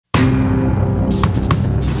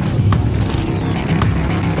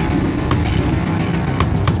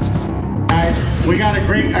got a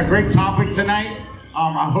great topic tonight.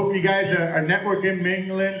 I hope you guys are networking,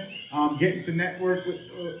 mingling, getting to network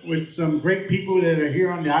with some great people that are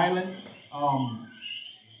here on the island.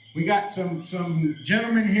 We got some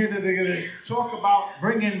gentlemen here that are going to talk about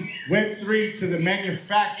bringing Web3 to the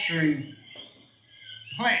manufacturing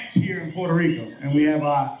plants here in Puerto Rico. And we have,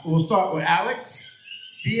 we'll start with Alex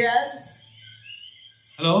Diaz.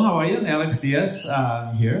 Hello, how are you? Alex Diaz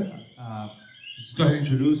here. Just go ahead and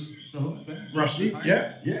introduce the host. Rusty,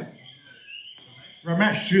 yeah.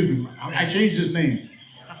 Ramesh, excuse me. I changed his name.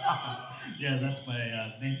 Yeah, that's my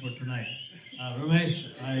name for tonight.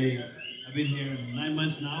 Ramesh, I've been here 9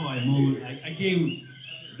 months now. I moved. I came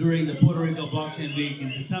during the Puerto Rico Blockchain Week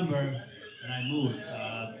in December, and I moved.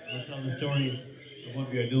 We'll tell the story of what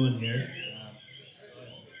we are doing here.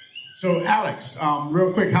 So, Alex,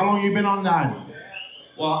 real quick, how long you been on the island?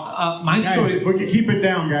 Well, my guys, story. If we can keep it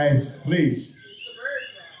down, guys, please.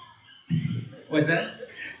 What's that?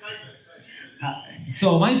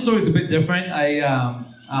 So my story is a bit different.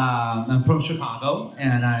 I'm from Chicago,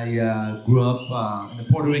 and I grew up in a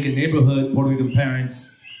Puerto Rican neighborhood, Puerto Rican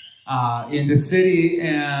parents in the city,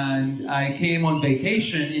 and I came on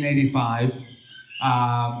vacation in '85,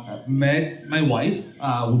 met my wife,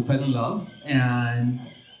 we fell in love, and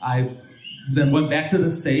I then went back to the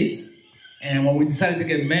States, and when we decided to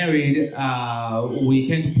get married, we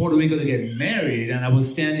came to Puerto Rico to get married, and I was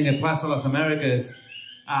standing at Plaza Las Americas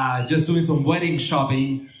just doing some wedding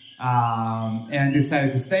shopping, and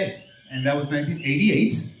decided to stay. And that was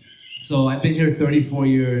 1988. So I've been here 34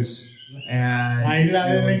 years. And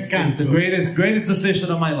it's the greatest decision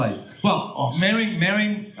of my life. Well, awesome.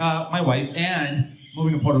 marrying my wife and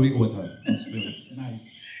moving to Puerto Rico with her. That's really nice.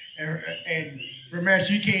 And Ramesh,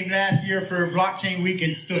 you came last year for Blockchain Week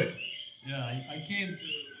and stood. Yeah, I came to.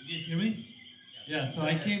 Did you hear me? Yeah, so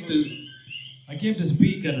I came to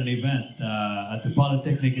speak at an event at the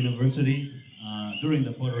Polytechnic University during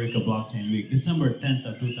the Puerto Rico Blockchain Week, December 10th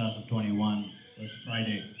of 2021 was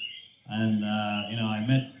Friday, and I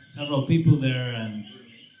met several people there, and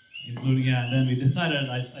including and then we decided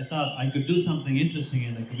I thought I could do something interesting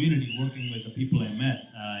in the community, working with the people I met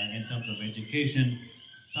in terms of education.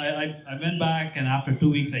 So I went back, and after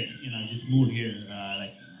 2 weeks, I just moved here.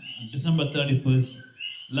 Like on December 31st,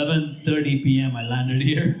 11:30 p.m. I landed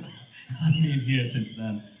here. I've been here since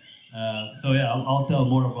then. So yeah, I'll tell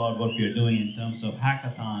more about what we are doing in terms of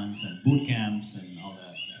hackathons and boot camps and all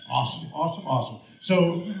that. Awesome.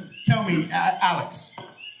 So tell me, Alex,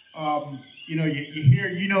 you hear,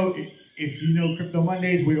 if you know Crypto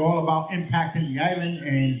Mondays, we're all about impacting the island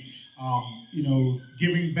and,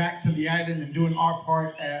 giving back to the island and doing our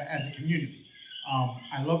part as a community.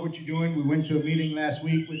 I love what you're doing. We went to a meeting last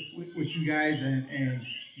week with you guys, and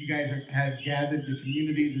you guys have gathered the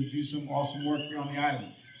community to do some awesome work here on the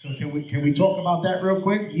island. So can we talk about that real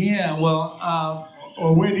quick? Yeah, well...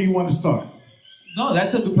 or where do you want to start? No,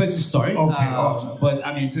 that's a good place to start. Okay, awesome. But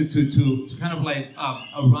I mean, to kind of like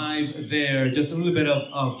arrive there, just a little bit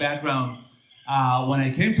of background. When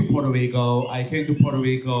I came to Puerto Rico,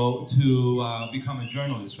 to become a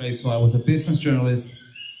journalist, right? So I was a business journalist.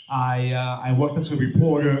 I worked as a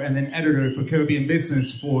reporter and then editor for Caribbean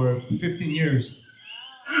Business for 15 years.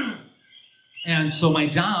 And so my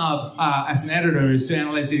job as an editor is to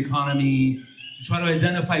analyze the economy, to try to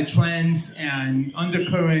identify trends and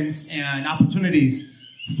undercurrents and opportunities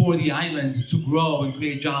for the island to grow and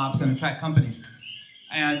create jobs and attract companies.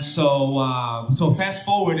 And so fast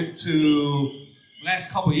forward to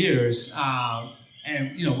last couple of years,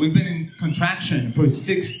 and we've been in contraction for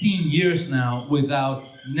 16 years now without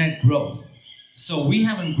net growth. So we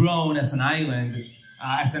haven't grown as an island,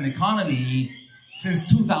 as an economy, since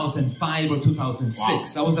 2005 or 2006. Wow.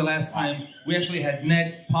 That was the last time we actually had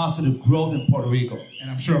net positive growth in Puerto Rico.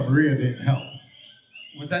 And I'm sure Maria didn't help.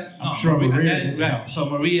 What's that? I'm sure Maria didn't help. So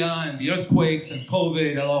Maria and the earthquakes and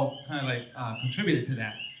COVID all kind of like contributed to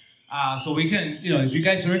that. So we can, if you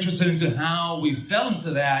guys are interested into how we fell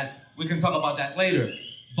into that, we can talk about that later.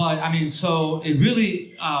 But I mean, so it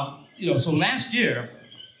really, so last year,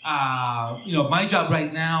 my job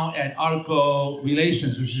right now at Arco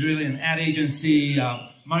Relations, which is really an ad agency,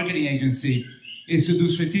 marketing agency, is to do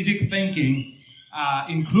strategic thinking,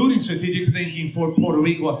 including strategic thinking for Puerto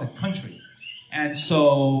Rico as a country. And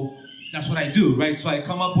so that's what I do, right? So I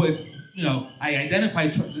come up with, I identify,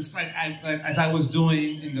 just like as I was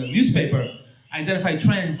doing in the newspaper, identify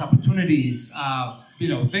trends, opportunities,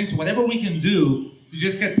 things, whatever we can do to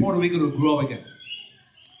just get Puerto Rico to grow again.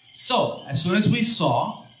 So as soon as we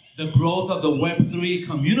saw the growth of the Web3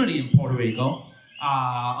 community in Puerto Rico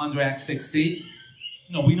under Act 60,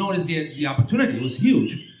 we noticed the opportunity. It was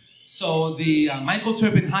huge. So the Michael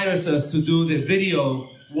Turpin hires us to do the video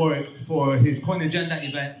work for his Coin Agenda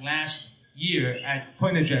event last year at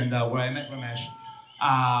Coin Agenda, where I met Ramesh.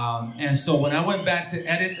 And so when I went back to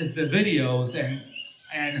edit the videos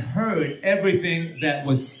and heard everything that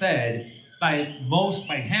was said by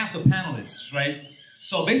half the panelists, right?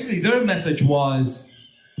 So basically their message was,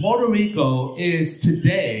 Puerto Rico is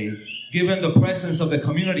today, given the presence of the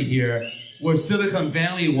community here, where Silicon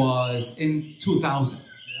Valley was in 2000,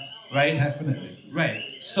 right? Definitely. Right.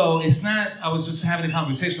 So it's not, I was just having a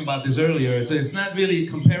conversation about this earlier, so it's not really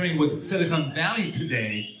comparing with Silicon Valley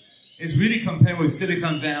today, it's really comparing with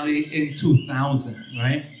Silicon Valley in 2000,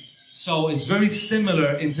 right? So it's very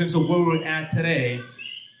similar in terms of where we're at today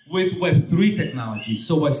with Web3 technology.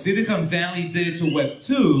 So what Silicon Valley did to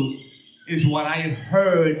Web2 is what I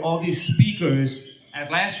heard all these speakers at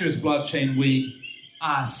last year's Blockchain Week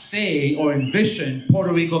say or envision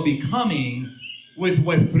Puerto Rico becoming with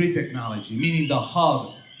Web3 technology, meaning the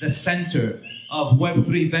hub, the center of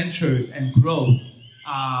Web3 ventures and growth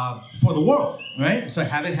for the world, right? So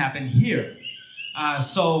have it happen here.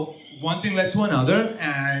 So one thing led to another,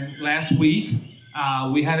 and last week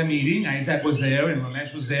we had a meeting. Isaac was there and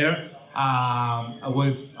Ramesh was there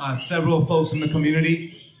with several folks from the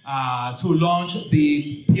community to launch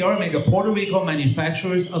the PRMA, the Puerto Rico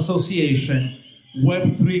Manufacturers Association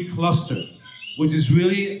Web3 Cluster, which is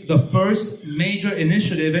really the first major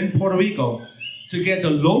initiative in Puerto Rico to get the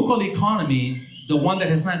local economy, the one that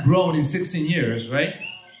has not grown in 16 years, right,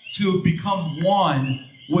 to become one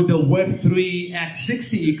with the Web3 Act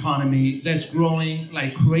 60 economy that's growing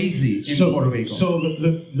like crazy in Puerto Rico. So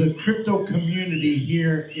the crypto community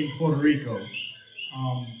here in Puerto Rico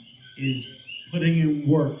is putting in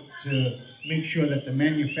work to make sure that the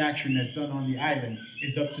manufacturing that's done on the island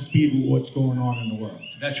is up to speed with what's going on in the world.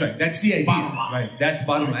 That's right. That's the idea. Bottom line. Right. That's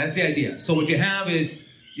bottom line. That's the idea. So what you have is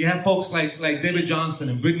you have folks like David Johnson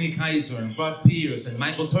and Brittany Kaiser and Brock Pierce and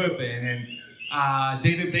Michael Turpin and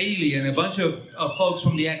David Bailey and a bunch of folks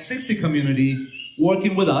from the Act 60 community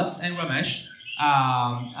working with us and Ramesh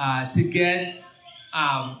to get,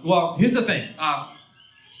 well, here's the thing.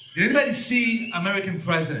 Did anybody see American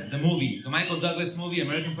President, the movie, the Michael Douglas movie,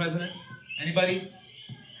 American President? Anybody?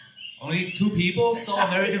 Only 2 people saw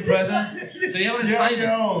American President? So you have an assignment. You're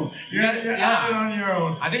on your own. You're out on your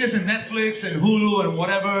own. I think it's in Netflix and Hulu and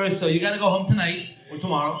whatever, so you gotta go home tonight or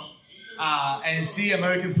tomorrow and see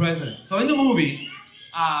American President. So in the movie,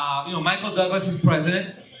 you know, Michael Douglas is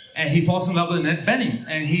president and he falls in love with Annette Bening.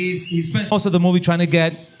 And he spends most of the movie trying to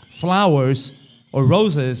get flowers or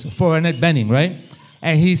roses for Annette Bening, right?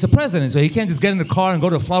 And he's the president, so he can't just get in the car and go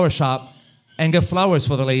to a flower shop and get flowers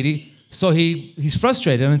for the lady. So he's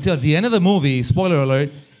frustrated until at the end of the movie, spoiler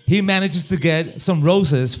alert, he manages to get some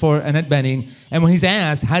roses for Annette Bening. And when he's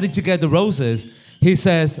asked, how did you get the roses? He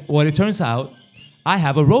says, well, it turns out I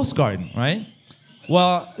have a rose garden, right?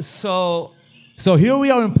 Well, so here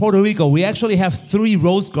we are in Puerto Rico. We actually have 3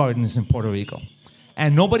 rose gardens in Puerto Rico.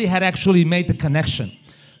 And nobody had actually made the connection.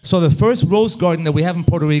 So the first rose garden that we have in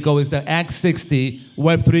Puerto Rico is the Act 60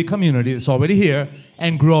 Web3 community. It's already here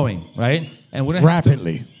and growing, right? And we don't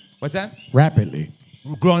rapidly. What's that? Rapidly.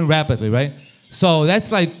 Growing rapidly, right? So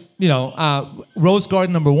that's like, you know, rose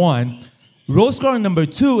garden number 1. Rose garden number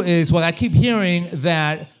 2 is what I keep hearing,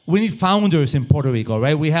 that we need founders in Puerto Rico,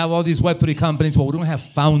 right? We have all these Web3 companies, but we don't have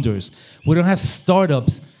founders. We don't have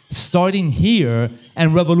startups starting here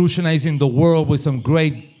and revolutionizing the world with some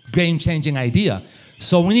great game-changing idea.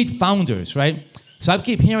 So we need founders, right? So I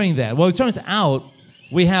keep hearing that. Well, it turns out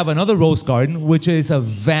we have another rose garden, which is a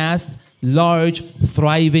vast, large,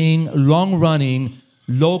 thriving, long-running,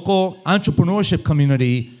 local entrepreneurship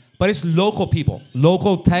community, but it's local people,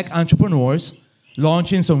 local tech entrepreneurs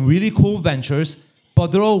launching some really cool ventures,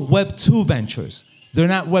 but they're all Web2 ventures. They're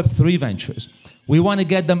not Web3 ventures. We want to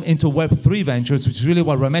get them into Web3 ventures, which is really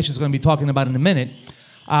what Ramesh is going to be talking about in a minute.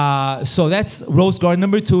 So that's Rose Garden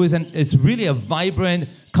number 2. It's really a vibrant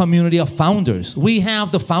community of founders. We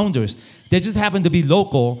have the founders. They just happen to be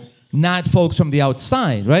local, not folks from the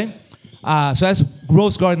outside, right? So that's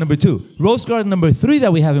Rose Garden number 2. Rose Garden number 3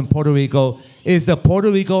 that we have in Puerto Rico is the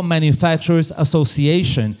Puerto Rico Manufacturers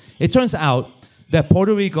Association. It turns out that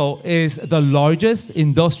Puerto Rico is the largest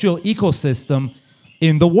industrial ecosystem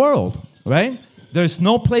in the world, right? There's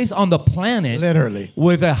no place on the planet literally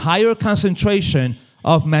with a higher concentration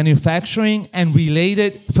of manufacturing and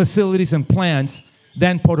related facilities and plants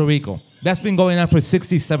than Puerto Rico. That's been going on for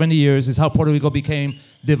 60, 70 years, is how Puerto Rico became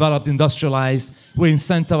developed, industrialized. We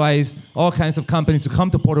incentivized all kinds of companies to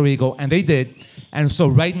come to Puerto Rico, and they did. And so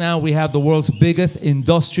right now we have the world's biggest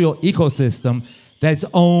industrial ecosystem that's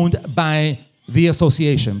owned by the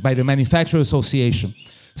association, by the Manufacturer Association.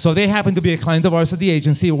 So they happen to be a client of ours at the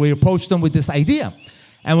agency. We approached them with this idea.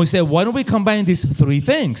 And we said, why don't we combine these three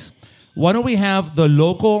things? Why don't we have the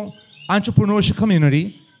local entrepreneurship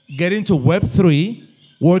community get into Web3,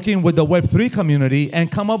 working with the Web3 community,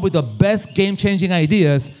 and come up with the best game-changing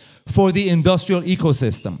ideas for the industrial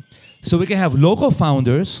ecosystem. So we can have local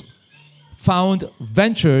founders found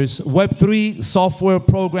ventures, Web3 software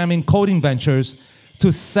programming coding ventures,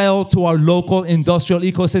 to sell to our local industrial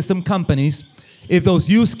ecosystem companies. If those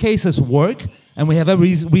use cases work, and we have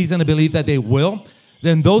every reason to believe that they will,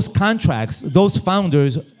 then those contracts, those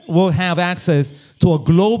founders will have access to a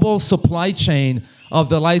global supply chain of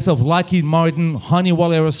the likes of Lockheed Martin, Honeywell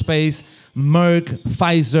Aerospace, Merck,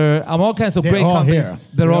 Pfizer, all kinds of great companies.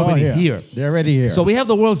 They're already here. They're already here. So we have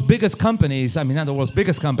the world's biggest companies, I mean, not the world's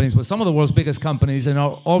biggest companies, but some of the world's biggest companies in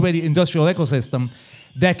our already industrial ecosystem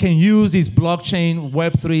that can use these blockchain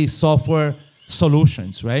Web3 software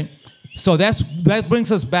solutions, right? So that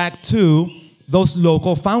brings us back to those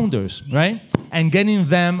local founders, right? And getting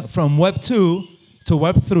them from Web 2 to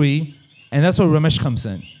Web 3, and that's where Ramesh comes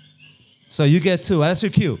in. So you get two. That's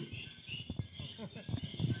your cue.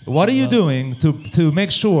 What are you doing to make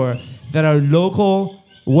sure that our local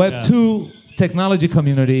Web 2 technology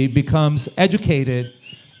community becomes educated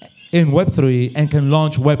in Web 3 and can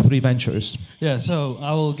launch Web 3 ventures? Yeah, so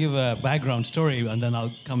I will give a background story, and then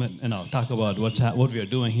I'll come in and I'll talk about what we are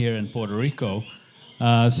doing here in Puerto Rico.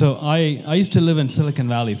 So I used to live in Silicon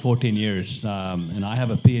Valley 14 years, and I have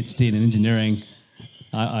a PhD in engineering.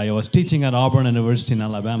 I was teaching at Auburn University in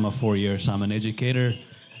Alabama 4 years. I'm an educator.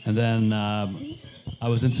 And then I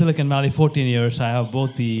was in Silicon Valley 14 years. I have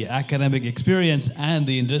both the academic experience and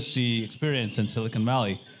the industry experience in Silicon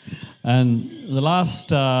Valley. And the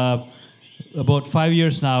last about 5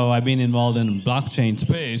 years now, I've been involved in blockchain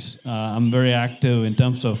space. I'm very active in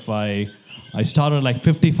terms of I started like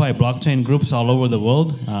 55 blockchain groups all over the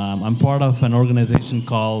world. I'm part of an organization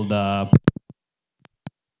called... Okay.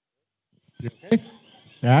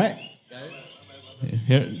 All right.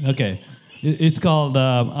 Here, okay. It's called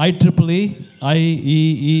IEEE.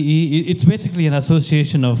 It's basically an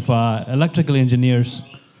association of electrical engineers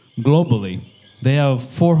globally. They have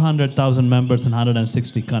 400,000 members in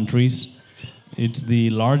 160 countries. It's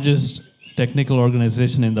the largest technical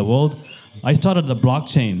organization in the world. I started the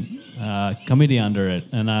blockchain committee under it,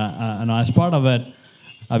 and as part of it,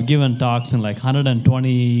 I've given talks in like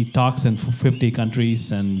 120 talks in 50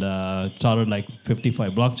 countries, and started like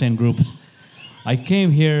 55 blockchain groups. I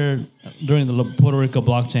came here during the Puerto Rico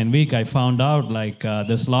Blockchain Week. I found out like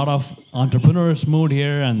there's a lot of entrepreneurs moved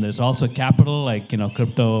here, and there's also capital, like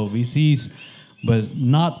crypto VCs, but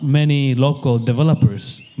not many local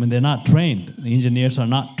developers. I mean, they're not trained. The engineers are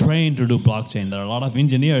not trained to do blockchain. There are a lot of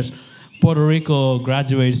engineers. Puerto Rico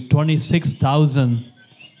graduates 26,000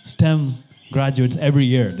 STEM graduates every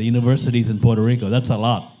year, the universities in Puerto Rico. That's a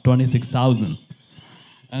lot, 26,000.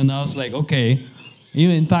 And I was like, okay.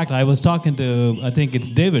 In fact, I was talking to, I think it's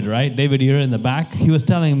David, right? David here in the back. He was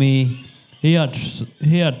telling me he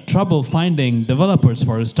had trouble finding developers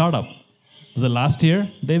for his startup. Was it last year,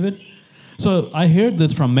 David? So I heard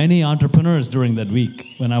this from many entrepreneurs during that week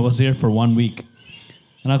when I was here for 1 week.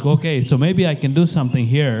 And I go, okay, so maybe I can do something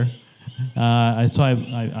here. So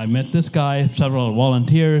I met this guy, several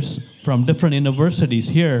volunteers from different universities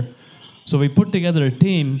here. So we put together a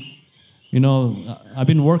team. I've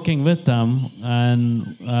been working with them,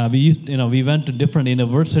 and we went to different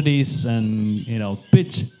universities and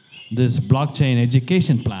pitch this blockchain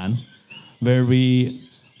education plan, where we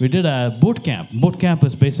did a boot camp. Boot camp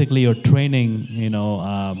is basically your training,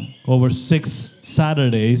 over 6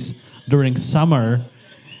 Saturdays during summer.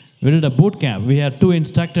 We did a boot camp. We had 2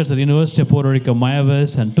 instructors at the University of Puerto Rico,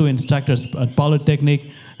 Mayavis, and 2 instructors at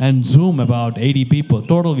Polytechnic, and Zoom, about 80 people.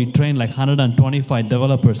 Total, we trained like 125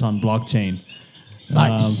 developers on blockchain.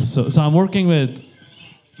 Nice. So I'm working with,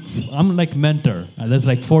 I'm like mentor. There's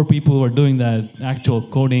like 4 people who are doing the actual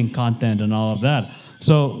coding content and all of that.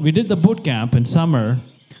 So we did the boot camp in summer,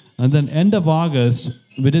 and then end of August,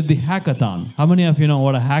 we did the hackathon. How many of you know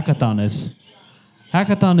what a hackathon is?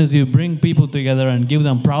 Hackathon is you bring people together and give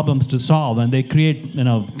them problems to solve, and they create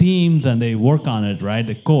teams and they work on it, right?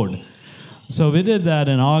 The code. So we did that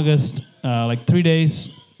in August, like 3 days,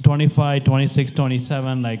 25, 26,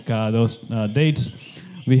 27, like those dates.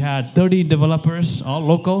 We had 30 developers, all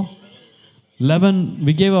local.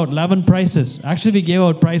 We gave out 11 prizes. Actually, we gave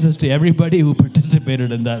out prizes to everybody who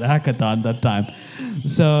participated in that hackathon that time.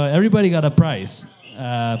 So everybody got a prize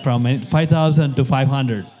from 5,000 to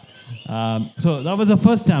 500. So that was the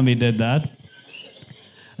first time we did that.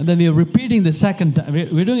 And then we are repeating the second time.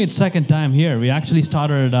 We're doing it second time here. We actually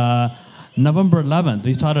started November 11th.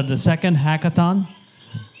 We started the second hackathon.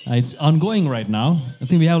 It's ongoing right now. I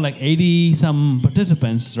think we have like 80 some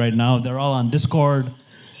participants right now. They're all on Discord.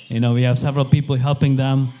 We have several people helping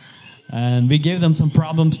them. And we gave them some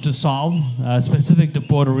problems to solve, specific to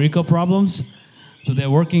Puerto Rico problems. So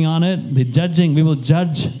they're working on it. We will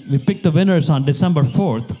judge. We pick the winners on December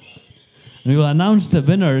 4th. We will announce the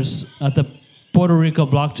winners at the Puerto Rico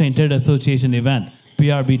Blockchain Trade Association event,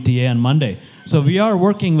 PRBTA, on Monday. So we are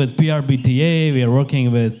working with PRBTA. We are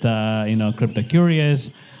working with Crypto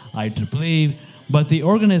Curious, IEEE. But the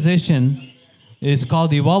organization is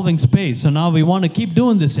called Evolving Space. So now we want to keep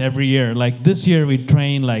doing this every year. Like this year we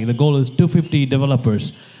train, the goal is 250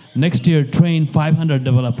 developers. Next year, train 500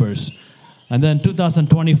 developers. And then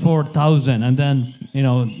 2024,000, and then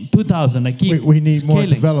 2,000. I keep we need scaling. more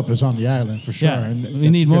developers on the island for sure. Yeah, and we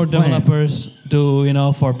need more developers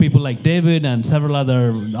to for people like David and several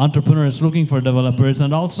other entrepreneurs looking for developers,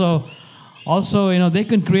 and also they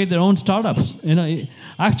can create their own startups.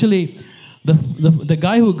 Actually, the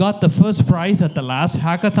guy who got the first prize at the last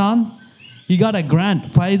hackathon, he got a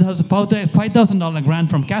grant, $5,000 grant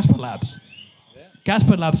from Casper Labs.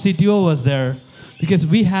 Casper Labs CTO was there. Because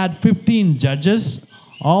we had 15 judges,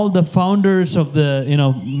 all the founders of the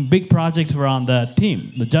big projects were on the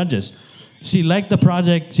team, the judges. She liked the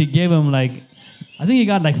project. She gave him I think he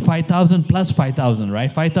got 5,000 plus 5,000,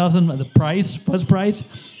 right? 5,000 the prize, first prize,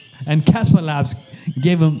 and Casper Labs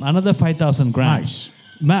gave him another 5,000 grant. Nice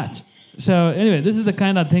match. So anyway, this is the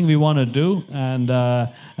kind of thing we want to do, and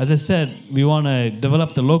as I said, we want to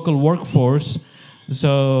develop the local workforce.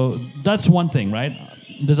 So that's one thing, right?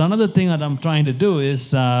 There's another thing that I'm trying to do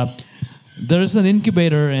is there is an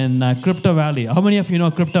incubator in Crypto Valley. How many of you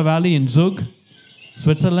know Crypto Valley in Zug,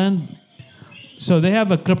 Switzerland? So they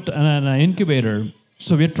have an incubator.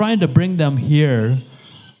 So we're trying to bring them here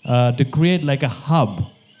to create a hub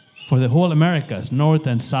for the whole Americas, North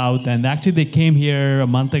and South. And actually they came here a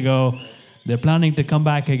month ago. They're planning to come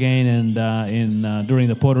back again and during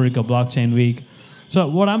the Puerto Rico Blockchain Week. So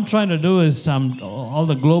what I'm trying to do is all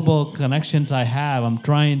the global connections I have, I'm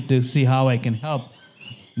trying to see how I can help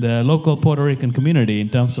the local Puerto Rican community in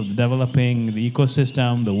terms of developing the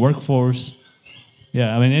ecosystem, the workforce.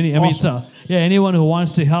 Yeah, anyone who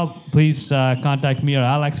wants to help, please contact me or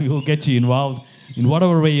Alex. We will get you involved in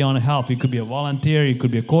whatever way you want to help. You could be a volunteer, you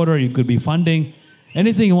could be a coder, you could be funding,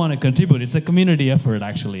 anything you want to contribute. It's a community effort,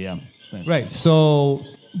 actually. Yeah. Right. So.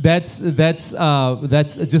 That's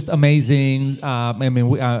just amazing.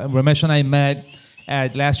 Ramesh and I met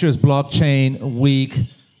at last year's Blockchain Week.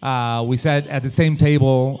 We sat at the same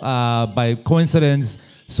table by coincidence.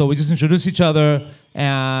 So we just introduced each other,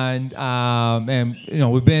 and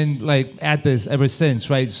we've been at this ever since,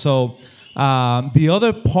 right? So the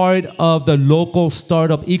other part of the local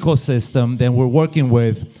startup ecosystem that we're working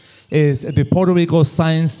with is the Puerto Rico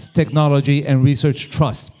Science, Technology, and Research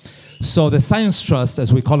Trust. So the Science Trust,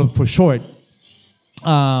 as we call it for short, they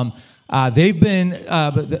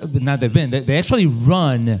actually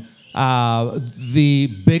run the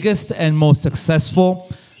biggest and most successful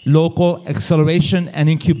local acceleration and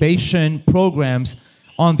incubation programs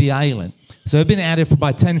on the island. So they've been at it for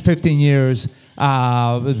about 10, 15 years.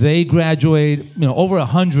 They graduate over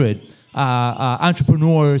 100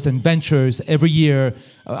 entrepreneurs and ventures every year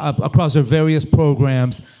across their various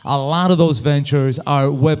programs. A lot of those ventures are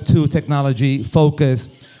Web2 technology focused,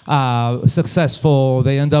 successful.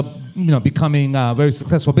 They end up becoming very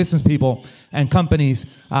successful business people and companies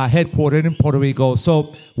headquartered in Puerto Rico.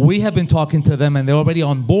 So we have been talking to them, and they're already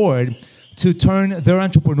on board to turn their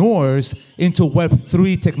entrepreneurs into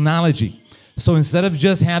Web3 technology. So instead of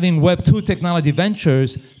just having Web2 technology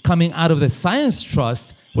ventures coming out of the Science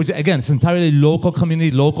Trust, which again, it's entirely local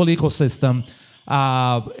community, local ecosystem,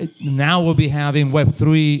 now we'll be having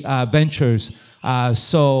Web3 ventures.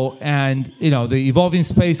 The Evolving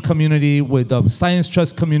Space community with the Science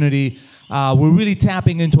Trust community, we're really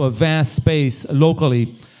tapping into a vast space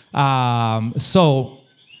locally. So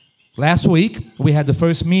last week, we had the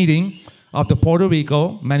first meeting of the Puerto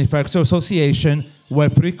Rico Manufacturer Association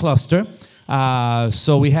Web3 cluster.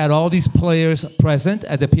 So we had all these players present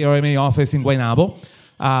at the PRMA office in Guaynabo.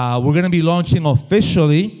 We're going to be launching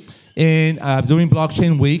officially during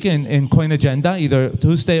Blockchain Week in Coin Agenda, either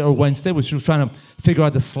Tuesday or Wednesday. We're just trying to figure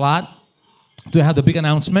out the slot to have the big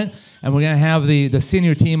announcement. And we're going to have the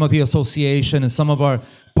senior team of the association and some of our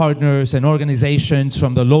partners and organizations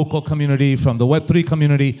from the local community, from the Web3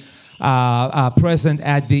 community, present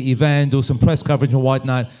at the event, do some press coverage and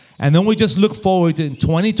whatnot. And then we just look forward to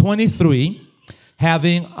 2023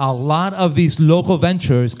 having a lot of these local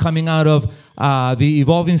ventures coming out of the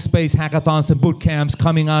Evolving Space hackathons and boot camps,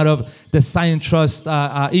 coming out of the Science Trust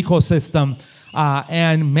ecosystem,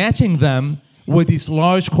 and matching them with these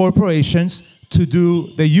large corporations to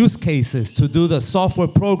do the use cases, to do the software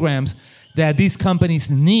programs that these companies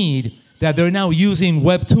need, that they're now using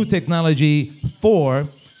Web 2 technology for,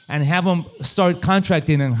 and have them start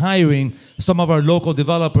contracting and hiring some of our local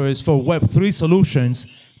developers for Web 3 solutions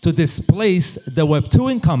to displace the Web 2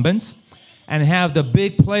 incumbents and have the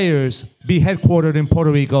big players be headquartered in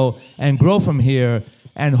Puerto Rico and grow from here,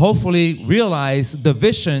 and hopefully realize the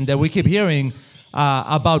vision that we keep hearing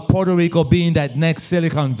about Puerto Rico being that next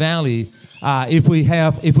Silicon Valley. If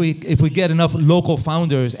we get enough local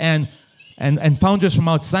founders and founders from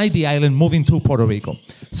outside the island moving to Puerto Rico.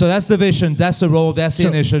 So that's the vision, that's the role, that's the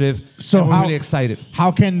initiative. So we're really excited.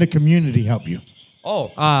 How can the community help you?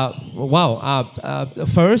 Oh, wow.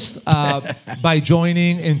 First, by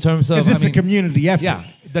joining in terms of... Because it's a community effort. Yeah,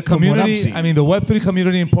 the community, the Web3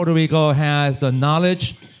 community in Puerto Rico has the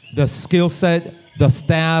knowledge, the skill set, the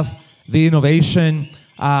staff, the innovation.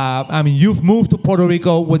 You've moved to Puerto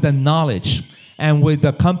Rico with the knowledge and with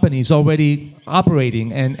the companies already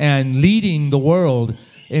operating and leading the world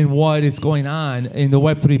in what is going on in the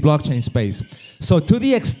Web3 blockchain space. So to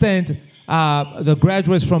the extent the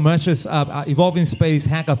graduates from Russia's Evolving Space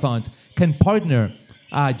hackathons can partner,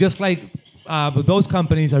 just like those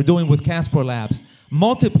companies are doing with Casper Labs,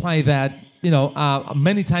 multiply that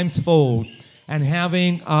many times fold, and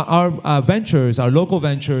having our ventures, our local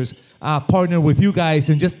ventures, partner with you guys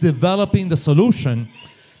in just developing the solution,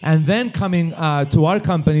 and then coming to our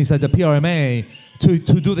companies at the PRMA to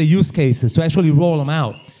do the use cases, to actually roll them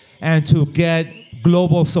out, and to get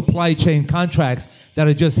global supply chain contracts that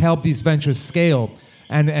will just help these ventures scale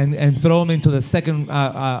and throw them into the second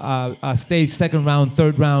stage, second round,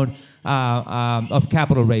 third round of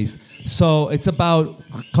capital raise. So it's about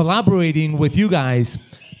collaborating with you guys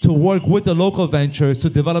to work with the local ventures to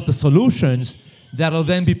develop the solutions that will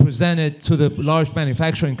then be presented to the large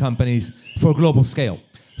manufacturing companies for global scale.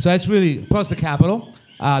 So that's really, plus the capital.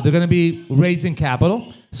 They're going to be raising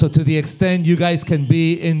capital. So to the extent you guys can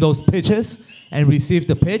be in those pitches and receive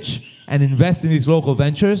the pitch and invest in these local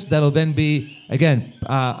ventures, that'll then be, again,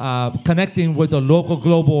 connecting with the local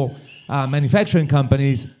global manufacturing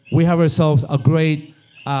companies. We have ourselves a great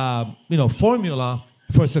formula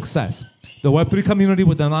for success. The Web3 community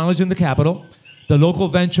with the knowledge and the capital, the local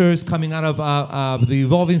ventures coming out of the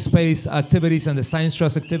evolving space activities and the science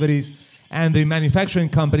trust activities, and the manufacturing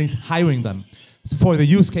companies hiring them for the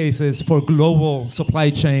use cases for global supply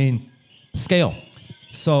chain scale.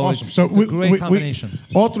 So awesome. it's a great combination.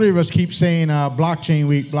 All three of us keep saying blockchain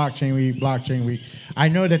week, blockchain week, blockchain week. I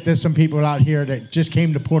know that there's some people out here that just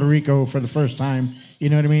came to Puerto Rico for the first time. You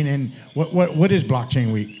know what I mean? And what is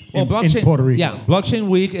blockchain week in Puerto Rico? Yeah, blockchain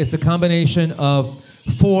week is a combination of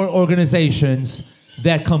 4 organizations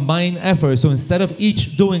that combine efforts. So instead of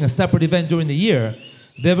each doing a separate event during the year,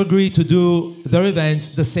 they've agreed to do their events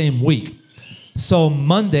the same week. So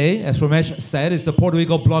Monday, as Ramesh said, is the Puerto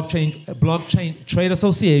Rico Blockchain Trade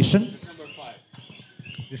Association.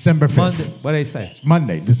 December 5th. Monday, what did I say? It's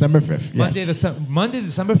Monday, December 5th. Yes. Monday,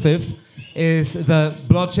 December 5th is the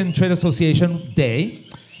Blockchain Trade Association Day,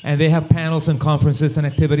 and they have panels and conferences and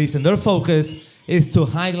activities, and their focus is to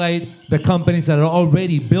highlight the companies that are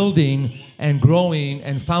already building and growing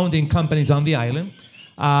and founding companies on the island.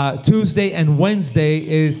 Tuesday and Wednesday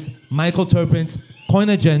is Michael Turpin's Coin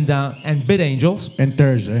Agenda and Bid Angels. And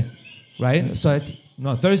Thursday. Right? So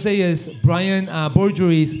Thursday is Brian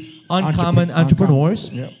Borgery's Uncommon Entrepreneurs.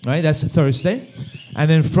 Yep. Right? That's Thursday. And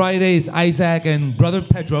then Friday is Isaac and Brother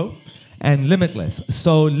Pedro and Limitless.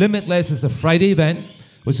 So Limitless is the Friday event,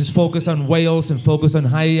 which is focused on whales and focused on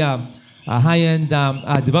high-end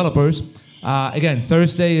developers. Again,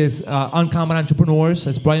 Thursday is Uncommon Entrepreneurs.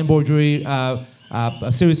 That's Brian Borgery,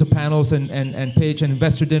 a series of panels and pitch and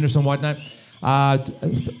investor dinners and whatnot.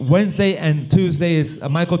 Wednesday and Tuesday is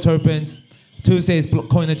Michael Turpin's. Tuesday is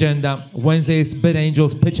Coin Agenda. Wednesday is Bid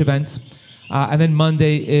Angels pitch events. And then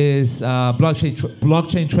Monday is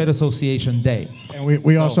Blockchain Trade Association Day. And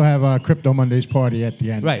we also have a Crypto Mondays party at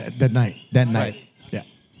the end. Right. That night. Right. Yeah.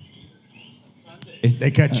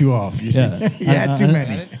 They cut you off, you see. You had too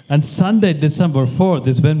many. And Sunday, December 4th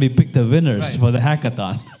is when we pick the winners for the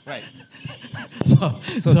hackathon. Right. So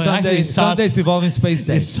Sunday's Evolving Space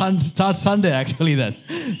Day. It starts Sunday, actually, then.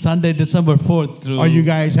 Sunday, December 4th through... Are you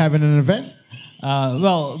guys having an event?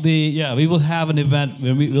 We will have an event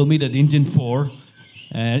where we'll meet at Engine 4,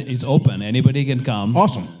 and it's open. Anybody can come.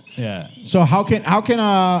 Awesome. Yeah. So how can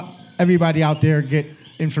everybody out there get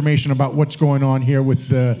information about what's going on here with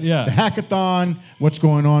the hackathon, what's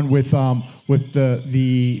going on with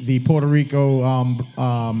the Puerto Rico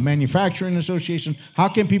Manufacturing Association. How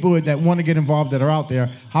can people that want to get involved that are out there,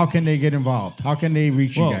 how can they get involved? How can they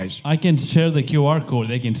reach you guys? I can share the QR code.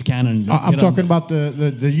 They can scan and I'm talking about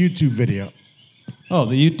the YouTube video. Oh,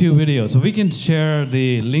 the YouTube video. So we can share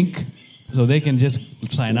the link so they can just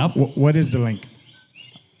sign up. What is the link?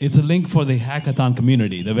 It's a link for the hackathon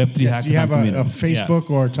community, the Web3 hackathon community. Do you have a Facebook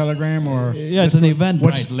or a Telegram or? Yeah, it's an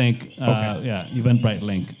Eventbrite link. Okay. Yeah, Eventbrite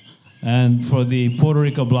link. And for the Puerto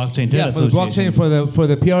Rico Blockchain Trade for the blockchain, for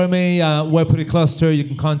the PRMA Web3 cluster, you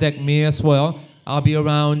can contact me as well. I'll be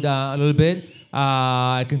around a little bit.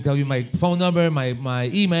 I can tell you my phone number, my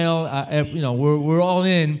email. We're all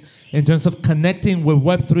in terms of connecting with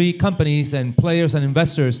Web3 companies and players and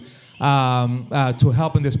investors to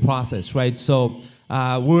help in this process, right? So.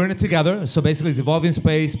 We're in it together. So basically, it's Evolving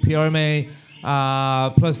Space, PRMA,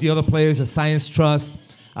 plus the other players, the Science Trust,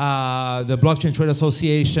 the Blockchain Trade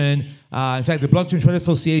Association. In fact, the Blockchain Trade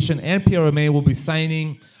Association and PRMA will be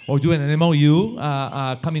signing or doing an MOU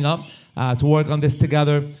coming up to work on this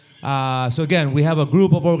together. So again, we have a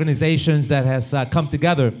group of organizations that has come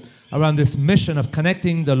together around this mission of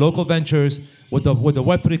connecting the local ventures with the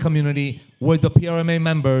Web3 community, with the PRMA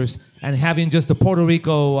members, and having just the Puerto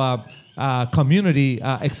Rico community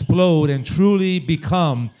explode and truly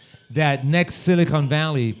become that next Silicon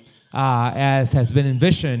Valley as has been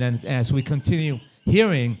envisioned, and as we continue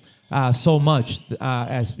hearing so much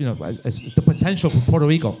as the potential for Puerto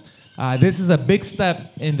Rico. This is a big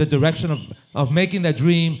step in the direction of making that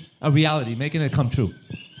dream a reality, making it come true.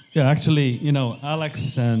 Yeah, actually,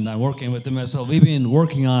 Alex and I'm working with him as well. We've been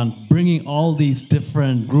working on bringing all these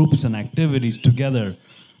different groups and activities together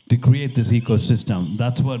to create this ecosystem.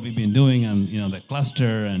 That's what we've been doing, and the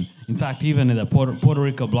cluster, and in fact, even in the Puerto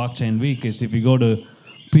Rico Blockchain Week, is if you go to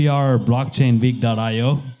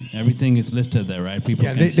prblockchainweek.io, everything is listed there, right?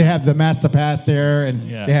 People they have the master pass there, and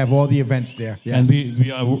they have all the events there. Yes. And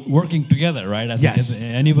we are working together, right? I think if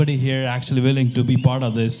anybody here actually willing to be part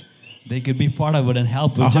of this, they could be part of it and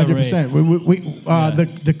help whichever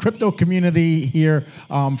 100%. The crypto community here,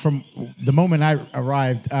 from the moment I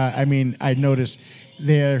arrived, I noticed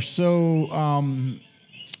they're so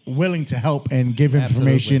willing to help and give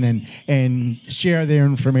information and share their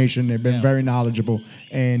information. They've been very knowledgeable.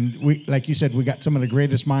 And we, like you said, we got some of the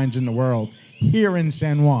greatest minds in the world here in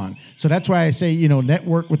San Juan. So that's why I say,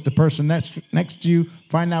 network with the person that's next to you,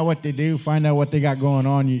 find out what they do, find out what they got going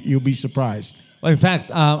on. You'll be surprised. Well, in fact,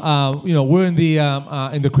 we're in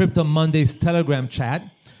the Crypto Mondays Telegram chat,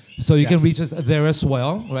 so you can reach us there as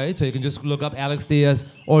well, right? So you can just look up Alex Diaz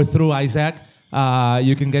or through Isaac.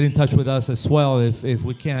 You can get in touch with us as well if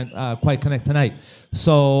we can't quite connect tonight.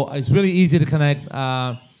 So it's really easy to connect.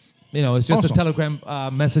 It's just a Telegram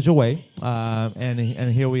message away,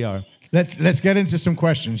 and here we are. Let's get into some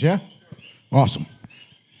questions, yeah? Awesome.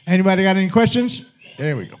 Anybody got any questions?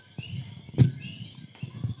 There we go.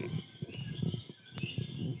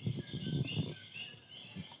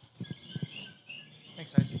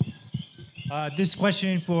 Thanks, Isaac. This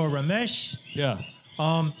question for Ramesh. Yeah.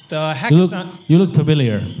 The hackathon. You look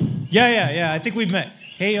familiar. Yeah. I think we've met.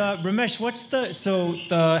 Hey, Ramesh, so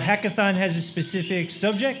the hackathon has a specific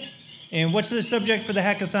subject, and what's the subject for the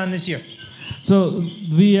hackathon this year? So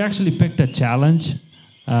we actually picked a challenge.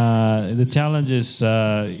 The challenge is,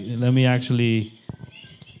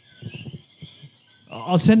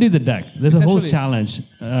 I'll send you the deck. There's a whole challenge.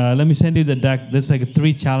 Let me send you the deck. There's like a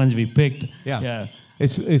 3 challenge we picked. Yeah.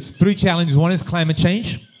 It's 3 challenges. One is climate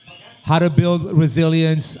change, how to build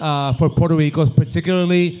resilience for Puerto Rico,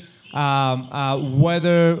 particularly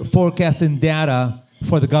weather forecasting data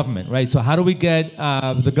for the government, right? So how do we get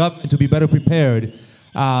the government to be better prepared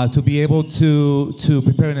to be able to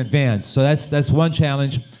prepare in advance? So that's one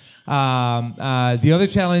challenge. The other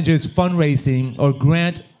challenge is fundraising or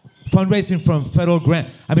fundraising from federal grant.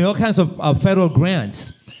 All kinds of federal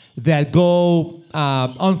grants that go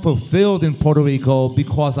unfulfilled in Puerto Rico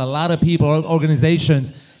because a lot of people,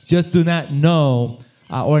 organizations, just do not know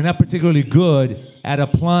or are not particularly good at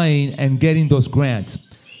applying and getting those grants.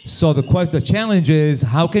 So the challenge is,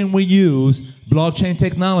 how can we use blockchain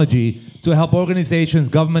technology to help organizations,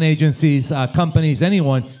 government agencies, companies,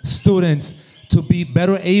 anyone, students, to be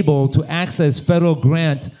better able to access federal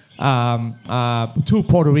grant to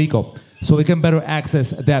Puerto Rico so we can better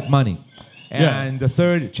access that money. And the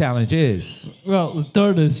third challenge is? Well, the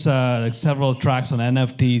third is several tracks on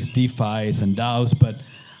NFTs, DeFis, and DAOs, but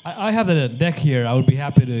I have the deck here. I would be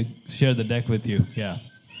happy to share the deck with you. Yeah.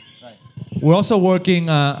 We're also working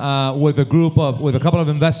with a couple of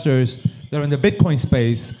investors that are in the Bitcoin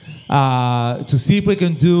space to see if we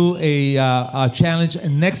can do a challenge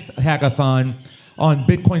next hackathon on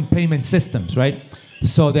Bitcoin payment systems, right?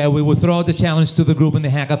 So that we will throw out the challenge to the group in the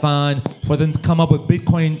hackathon for them to come up with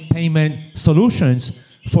Bitcoin payment solutions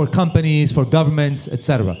for companies, for governments,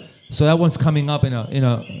 etc. So that one's coming up in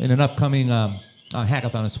an upcoming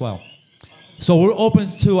hackathon as well. So we're open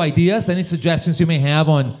to ideas, any suggestions you may have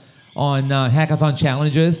on hackathon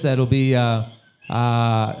challenges. That'll be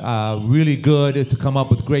really good to come up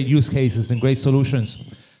with great use cases and great solutions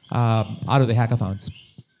out of the hackathons.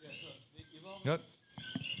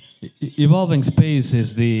 Evolving Space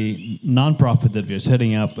is the nonprofit that we're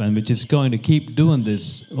setting up, and which is going to keep doing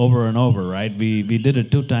this over and over, right? We did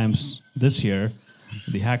it 2 times this year,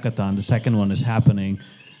 the hackathon. The second one is happening.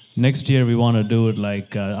 Next year, we want to do it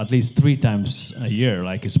like at least 3 times a year,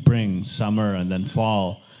 like spring, summer, and then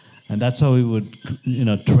fall. And that's how we would,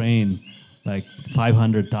 train like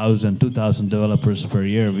 500,000, 2,000 developers per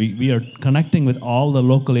year. We are connecting with all the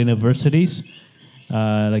local universities,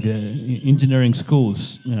 like the engineering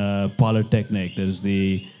schools, Polytechnic, there's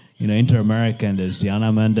the Inter-American, there's the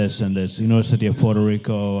Ana Mendes, and there's University of Puerto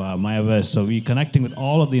Rico, Maya West. So we're connecting with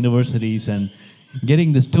all of the universities and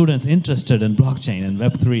getting the students interested in blockchain and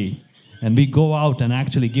Web3. And we go out and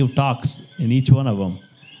actually give talks in each one of them.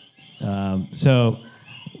 So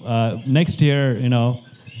next year,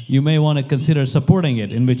 you may want to consider supporting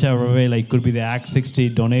it in whichever way, like could be the Act 60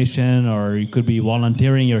 donation, or you could be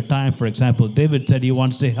volunteering your time. For example, David said he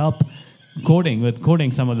wants to help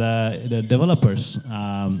coding some of the developers.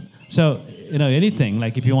 So, anything,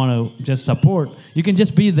 like if you want to just support, you can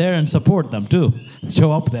just be there and support them too.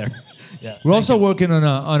 Show up there. Yeah. We're also working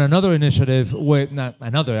on another initiative with, not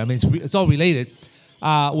another, I mean, it's all related,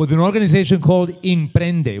 with an organization called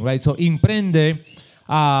Imprende, right? So Imprende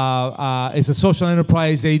is a social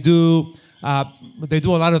enterprise. They do a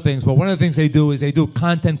lot of things, but one of the things they do is they do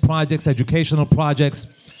content projects, educational projects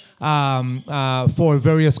for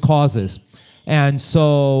various causes. And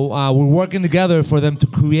so we're working together for them to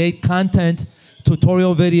create content,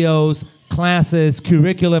 tutorial videos, classes,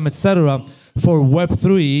 curriculum, etc., for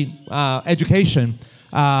Web3 education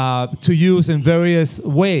to use in various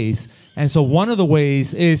ways. And so one of the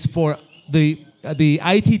ways is for the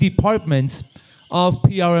IT departments of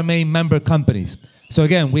PRMA member companies. So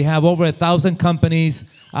again, we have over 1,000 companies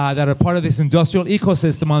that are part of this industrial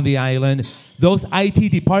ecosystem on the island. Those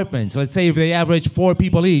IT departments, let's say if they average 4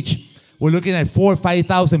 people each, we're looking at 4,000 or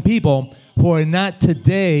 5,000 people who are not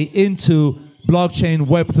today into blockchain,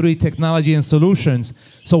 Web3 technology and solutions.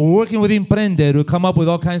 So we're working with Imprende to come up with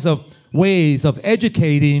all kinds of ways of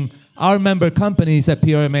educating our member companies at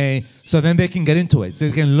PRMA so then they can get into it. So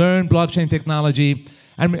they can learn blockchain technology.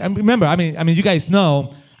 And remember, I mean, you guys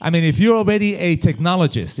know, if you're already a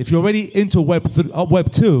technologist, if you're already into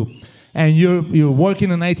Web 2, and you're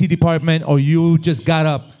working in an IT department, or you just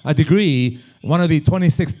got a degree, one of the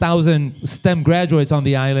 26,000 STEM graduates on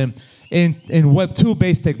the island, in Web 2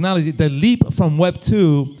 based technology, the leap from Web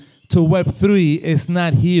 2 to Web 3 is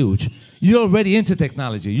not huge. You're already into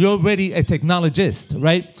technology. You're already a technologist,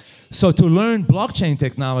 right? So to learn blockchain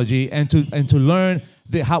technology and to learn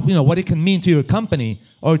what it can mean to your company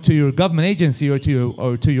or to your government agency or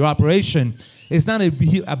to your operation, it's not a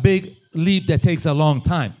big leap that takes a long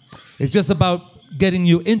time. It's just about getting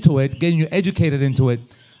you into it, getting you educated into it,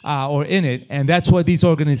 or in it, and that's what these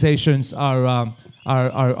organizations are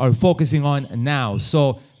focusing on now.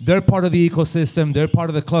 So they're part of the ecosystem, they're part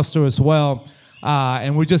of the cluster as well,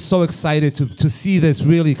 and we're just so excited to see this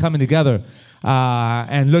really coming together,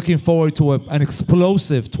 and looking forward to an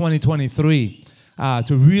explosive 2023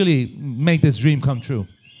 to really make this dream come true.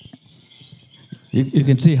 You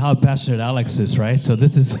can see how passionate Alex is, right? So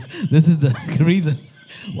this is the reason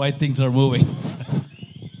why things are moving.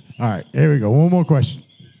 All right, here we go. One more question.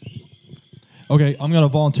 Okay, I'm going to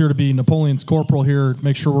volunteer to be Napoleon's corporal here,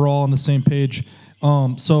 make sure we're all on the same page.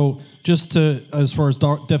 So just as far as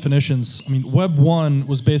definitions, Web 1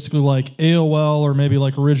 was basically like AOL or maybe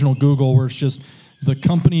like original Google, where it's just the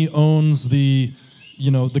company owns the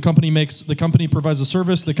company provides a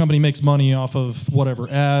service, the company makes money off of whatever,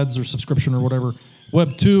 ads or subscription or whatever.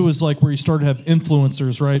 Web 2 is like where you start to have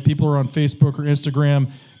influencers, right? People are on Facebook or Instagram,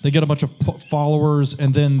 they get a bunch of followers,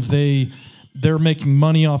 and then they're making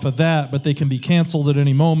money off of that, but they can be canceled at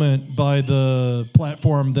any moment by the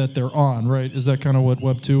platform that they're on, right? Is that kind of what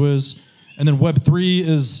Web 2 is? And then Web 3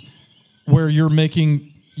 is where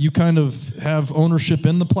you kind of have ownership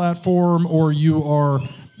in the platform, or you're a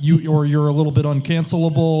little bit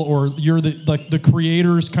uncancelable, or you're the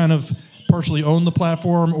creators kind of partially own the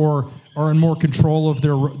platform or are in more control of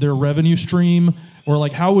their revenue stream. Or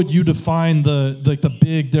like, how would you define the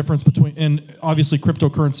big difference between, and obviously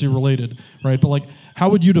cryptocurrency related, right? But like, how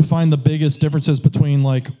would you define the biggest differences between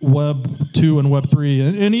like Web 2 and Web 3,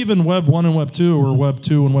 and even Web 1 and Web 2, or Web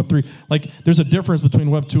 2 and Web 3? Like, there's a difference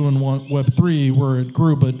between Web 2 and Web 3 where it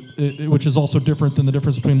grew, but which is also different than the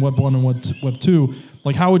difference between Web 1 and Web 2.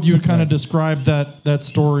 Like, how would you kind of describe that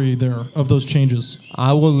story there of those changes?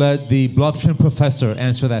 I will let the blockchain professor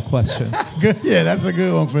answer that question. Good. Yeah, that's a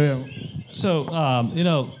good one for him. So,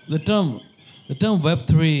 the term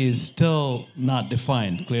Web3 is still not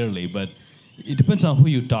defined clearly, but it depends on who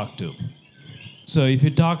you talk to. So if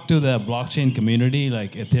you talk to the blockchain community,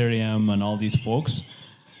 like Ethereum and all these folks,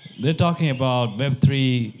 they're talking about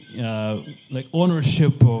Web3, like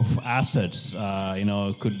ownership of assets.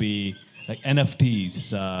 It could be like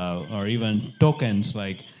NFTs or even tokens.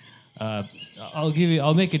 Like,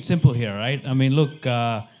 I'll make it simple here, right? I mean, look.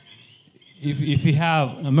 If you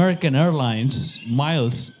have American Airlines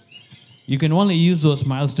miles, you can only use those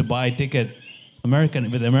miles to buy a ticket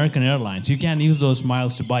with American Airlines. You can't use those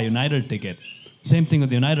miles to buy United ticket. Same thing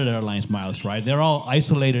with United Airlines miles, right? They're all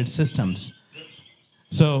isolated systems.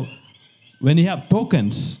 So when you have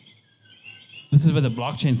tokens, this is where the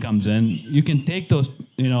blockchain comes in. You can take those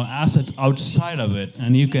assets outside of it,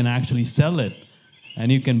 and you can actually sell it,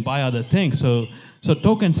 and you can buy other things. So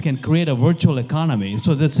tokens can create a virtual economy.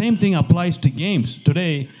 So the same thing applies to games.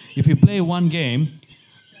 Today, if you play one game,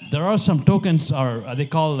 there are some tokens, or they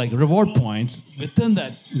call like reward points within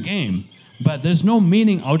that game, but there's no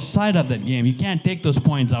meaning outside of that game. You can't take those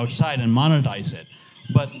points outside and monetize it.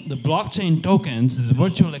 But the blockchain tokens, the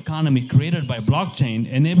virtual economy created by blockchain,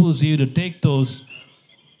 enables you to take those,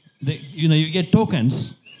 you get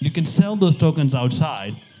tokens, you can sell those tokens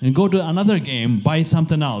outside and go to another game, buy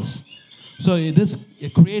something else. So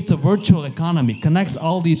it creates a virtual economy, connects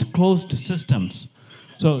all these closed systems.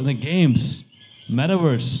 So the games,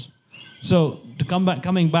 metaverse. So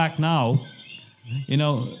coming back now,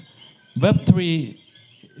 Web3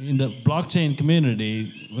 in the blockchain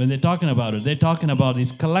community, when they're talking about it, they're talking about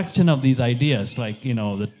this collection of these ideas, like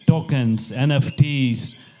the tokens,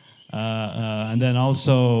 NFTs, and then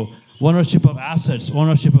also ownership of assets,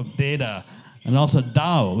 ownership of data. And also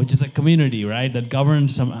DAO, which is a community, right, that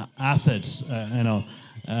governs some assets,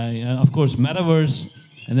 of course, metaverse,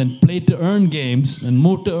 and then play to earn games and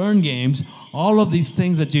move to earn games. All of these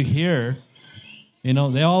things that you hear,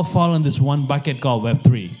 they all fall in this one bucket called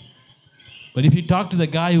Web3. But if you talk to the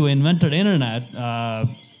guy who invented internet,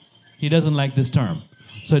 he doesn't like this term.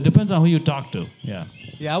 So it depends on who you talk to. Yeah.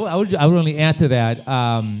 Yeah, I would only add to that.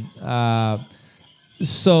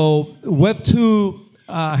 So Web 2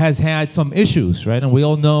 has had some issues, right? And we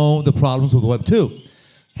all know the problems with Web 2.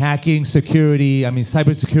 Hacking, security,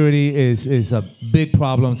 cybersecurity is a big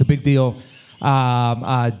problem, it's a big deal.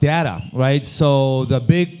 Data, right? So the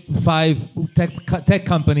big 5 tech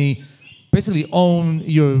company basically own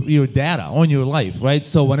your data, own your life, right?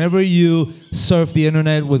 So whenever you surf the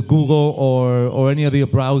internet with Google or any other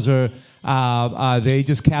browser, they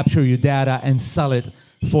just capture your data and sell it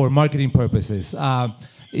for marketing purposes.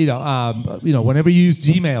 Whenever you use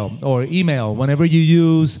Gmail or email, whenever you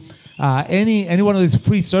use any one of these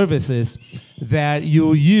free services that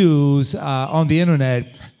you use on the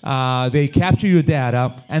internet, they capture your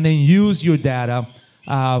data and then use your data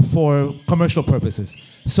for commercial purposes.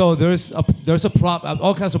 So there's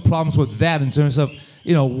all kinds of problems with that in terms of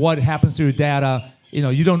what happens to your data.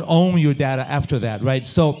 You don't own your data after that, right?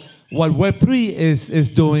 So what Web3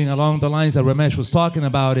 is doing along the lines that Ramesh was talking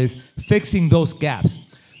about is fixing those gaps.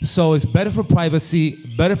 So it's better for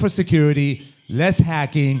privacy, better for security, less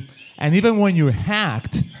hacking, and even when you're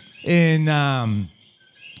hacked in a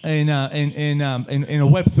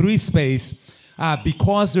Web3 space,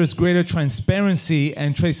 because there's greater transparency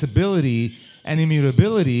and traceability and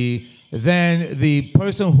immutability, then the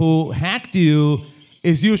person who hacked you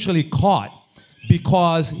is usually caught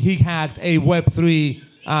because he hacked a Web3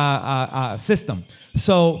 system.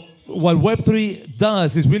 So what Web3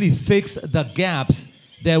 does is really fix the gaps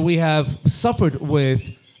that we have suffered with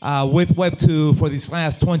Web 2 for these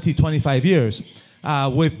last 20, 25 years,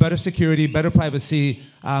 with better security, better privacy,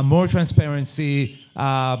 more transparency,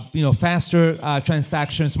 faster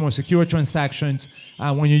transactions, more secure transactions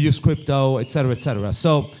when you use crypto, et cetera, et cetera.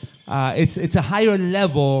 So it's a higher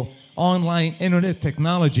level online internet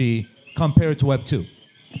technology compared to Web 2.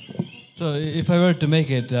 So if I were to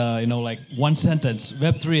make it, like one sentence,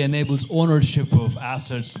 Web3 enables ownership of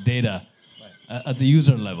assets, data, at the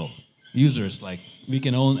user level. Users, like, we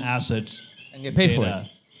can own assets and get paid for it.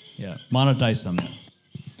 Yeah, monetize them.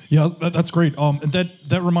 Yeah, that's great. And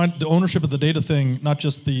that reminds the ownership of the data thing, not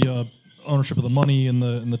just the ownership of the money and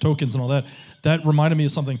the tokens and all that. That reminded me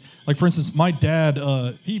of something. Like, for instance, my dad,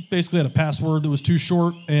 he basically had a password that was too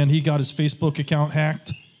short, and he got his Facebook account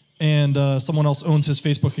hacked, and someone else owns his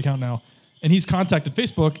Facebook account now. And he's contacted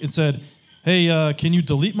Facebook and said, hey, can you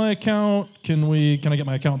delete my account? Can I get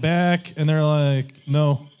my account back? And they're like,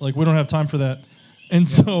 no, like, we don't have time for that. And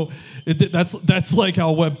so that's like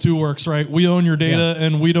how Web 2 works, right? We own your data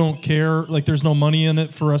and we don't care. Like, there's no money in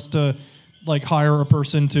it for us to like hire a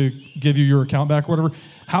person to give you your account back or whatever.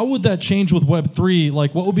 How would that change with Web 3?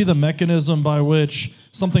 Like, what would be the mechanism by which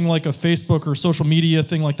something like a Facebook or social media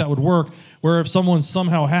thing like that would work, where if someone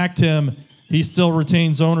somehow hacked him, he still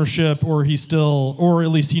retains ownership, or or at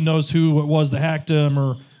least he knows who it was that hacked him,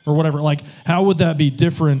 or whatever? Like, how would that be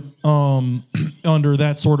different under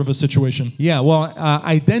that sort of a situation? Yeah, well,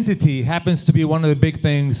 identity happens to be one of the big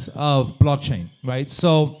things of blockchain, right?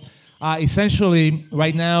 So essentially,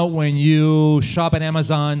 right now, when you shop at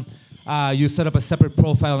Amazon, you set up a separate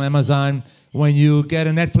profile on Amazon. When you get a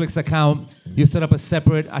Netflix account, you set up a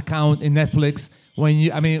separate account in Netflix.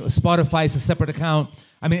 Spotify is a separate account.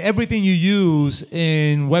 I mean, everything you use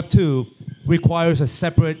in Web 2 requires a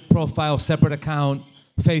separate profile, separate account,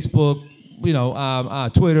 Facebook,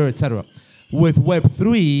 Twitter, etc. With Web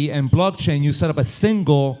 3 and blockchain, you set up a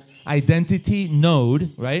single identity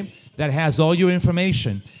node, right, that has all your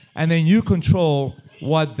information, and then you control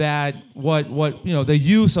the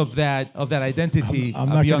use of that identity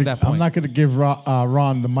beyond that point. I'm not going to give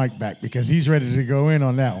Ron the mic back because he's ready to go in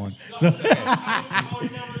on that one. So. I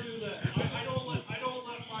would never do that. I don't let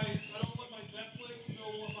my Netflix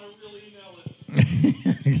know what my real email is. I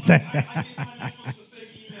give my Netflix a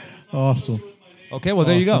fake email. Awesome. Okay, well,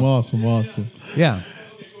 there you go. Awesome. Yeah.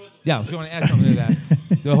 Yeah, if you want to add something to that.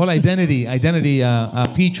 The whole identity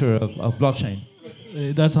feature of blockchain.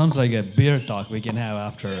 That sounds like a beer talk we can have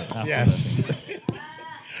after yes.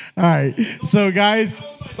 All right. So, guys.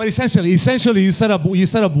 But essentially, you set up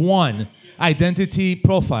one identity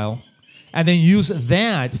profile, and then use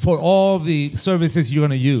that for all the services you're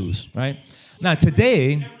going to use, right? Now,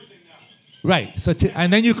 today, right? So,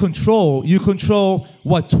 and then you control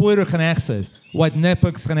what Twitter can access, what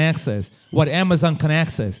Netflix can access, what Amazon can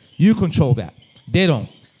access. You control that. They don't,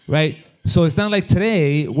 right? So it's not like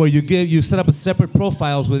today where you set up a separate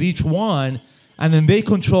profiles with each one, and then they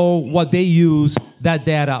control what they use that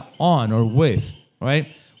data on or with, right?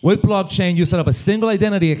 With blockchain, you set up a single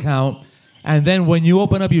identity account, and then when you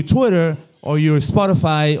open up your Twitter or your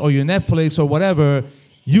Spotify or your Netflix or whatever,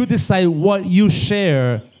 you decide what you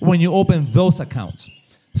share when you open those accounts.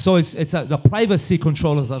 So the privacy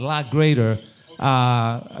control is a lot greater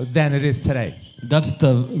than it is today. That's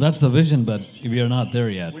the vision, but we are not there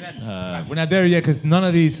yet. We're not there yet because none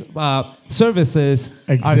of these services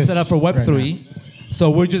are set up for Web 3. So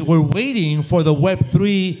we're waiting for the Web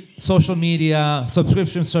 3 social media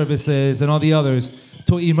subscription services and all the others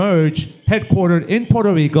to emerge, headquartered in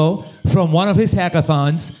Puerto Rico from one of his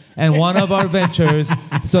hackathons and one of our ventures.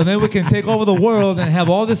 So then we can take over the world and have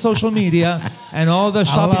all the social media and all the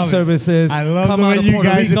shopping services come out of Puerto Rico. I love the way you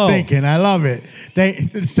guys are thinking. I love it.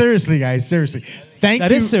 Seriously, guys, seriously. Thank you.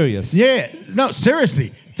 That is serious. Yeah. No,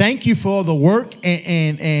 seriously. Thank you for all the work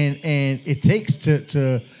and it takes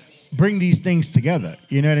to bring these things together.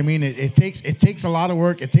 You know what I mean? It takes a lot of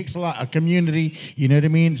work. It takes a community. You know what I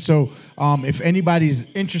mean? So if anybody's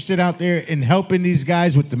interested out there in helping these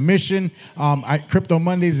guys with the mission, Crypto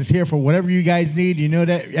Mondays is here for whatever you guys need. You know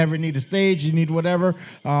that. You ever need a stage, you need whatever.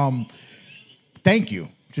 Thank you.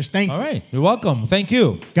 Just thank you. All right. You're welcome. Thank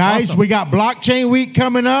you. Guys, awesome. We got Blockchain Week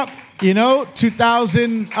coming up.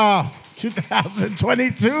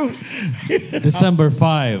 2022. December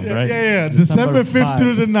 5, right? Yeah. December 5th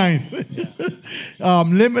through the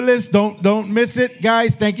 9th. Limitless, don't miss it.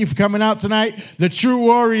 Guys, thank you for coming out tonight. The true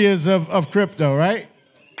warriors of crypto, right?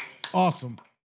 Awesome.